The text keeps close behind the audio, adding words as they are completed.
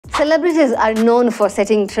Celebrities are known for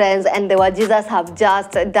setting trends, and the Wajesus have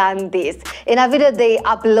just done this. In a video they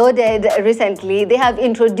uploaded recently, they have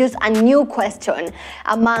introduced a new question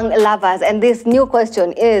among lovers, and this new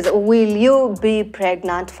question is, will you be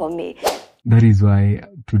pregnant for me? That is why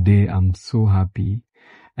today I'm so happy,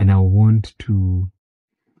 and I want to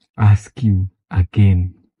ask you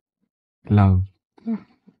again, love,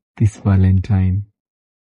 this Valentine,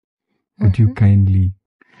 would you kindly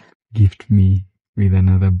gift me with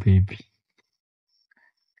another baby?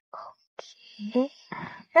 Okay.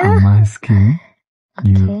 I'm asking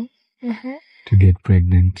you to get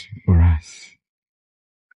pregnant for us.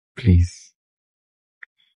 Please.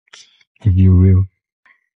 If you will.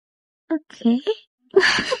 Okay.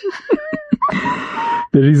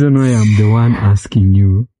 The reason why I'm the one asking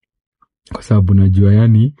you, kwa sababu najua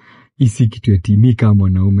yani, isi kitu eti mi kama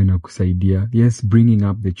mwanaume na kusaidia. Yes, bringing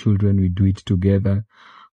up the children, we do it together.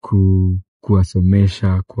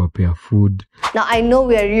 Kuwasomesha, kuwapea food. Now I know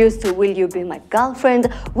we are used to, will you be my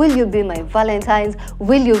girlfriend? Will you be my Valentines?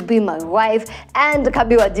 Will you be my wife? And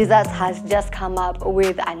Kabi Wajesus has just come up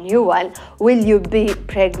with a new one. Will you be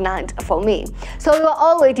pregnant for me? So we were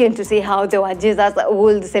all waiting to see how the Wajesus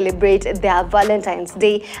would celebrate their Valentine's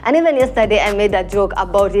Day. And even yesterday I made a joke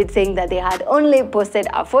about it, saying that they had only posted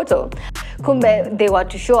a photo. Kumbe, they were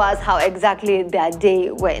to show us how exactly their day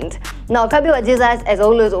went. Now, Kabi Wajesus, as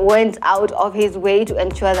always, went out of his way to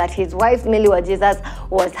ensure that his wife, Millie Wajesus,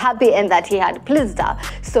 was happy and that he had pleased her.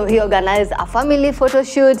 So he organized a family photo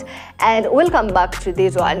shoot, and we'll come back to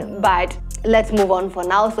this one, but let's move on for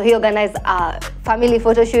now. So he organized a family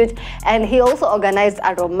photo shoot, and he also organized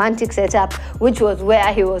a romantic setup, which was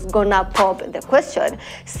where he was gonna pop the question.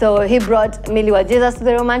 So he brought Millie Wajesus to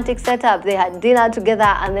the romantic setup. They had dinner together,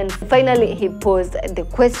 and then finally he posed the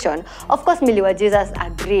question. Of course, Millie Wajesus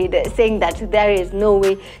agreed, saying that there is no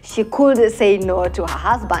way she could say no to her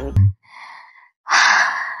husband.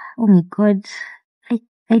 Oh my God.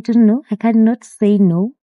 I don't know. I cannot say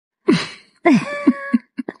no.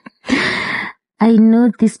 I know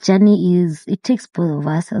this journey it takes both of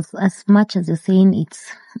us, as much as you're saying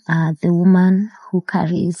it's the woman who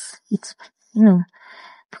carries, it's,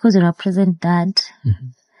 because you represent dad,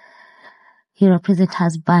 you represent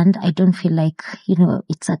husband. I don't feel like,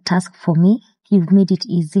 it's a task for me. You've made it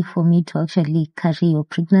easy for me to actually carry your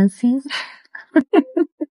pregnancies.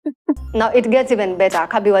 Now it gets even better.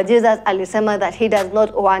 Kabi Wajesus alisema that he does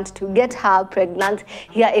not want to get her pregnant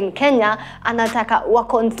here in Kenya. Anataka wa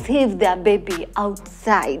conceive their baby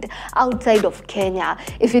outside of Kenya.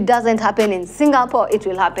 If it doesn't happen in Singapore, it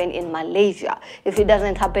will happen in Malaysia. If it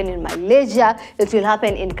doesn't happen in Malaysia, it will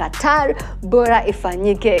happen in Qatar. Bora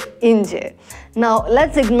ifanyike nje. Now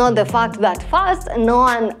let's ignore the fact that first, no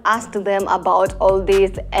one asked them about all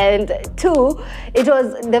this, and two, it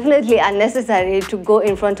was definitely unnecessary to go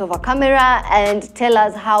in front of a camera and tell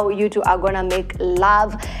us how you two are gonna make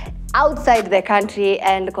love outside the country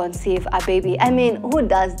and conceive a baby. I mean, who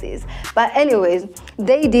does this? But anyways,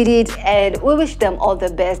 they did it, and we wish them all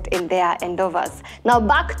the best in their endeavors. Now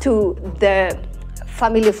back to the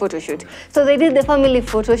family photo shoot. So they did the family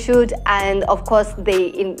photo shoot, and of course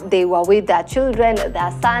they were with their children,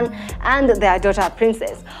 their son and their daughter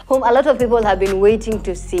Princess, whom a lot of people have been waiting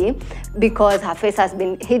to see because her face has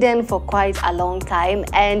been hidden for quite a long time.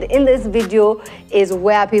 And in this video is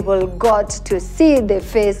where people got to see the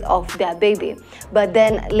face of their baby. But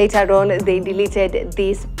then later on they deleted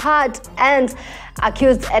this part and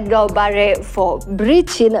accused Edgar Obare for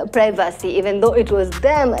breaching privacy, even though it was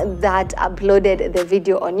them that uploaded the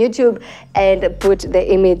video on YouTube and put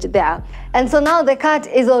the image there. And so now the cat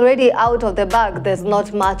is already out of the bag. There's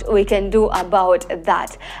not much we can do about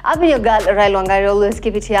that. I've been your girl, Rail Wangari. Always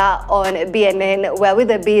keep it here on BNN, where we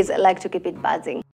the bees like to keep it buzzing.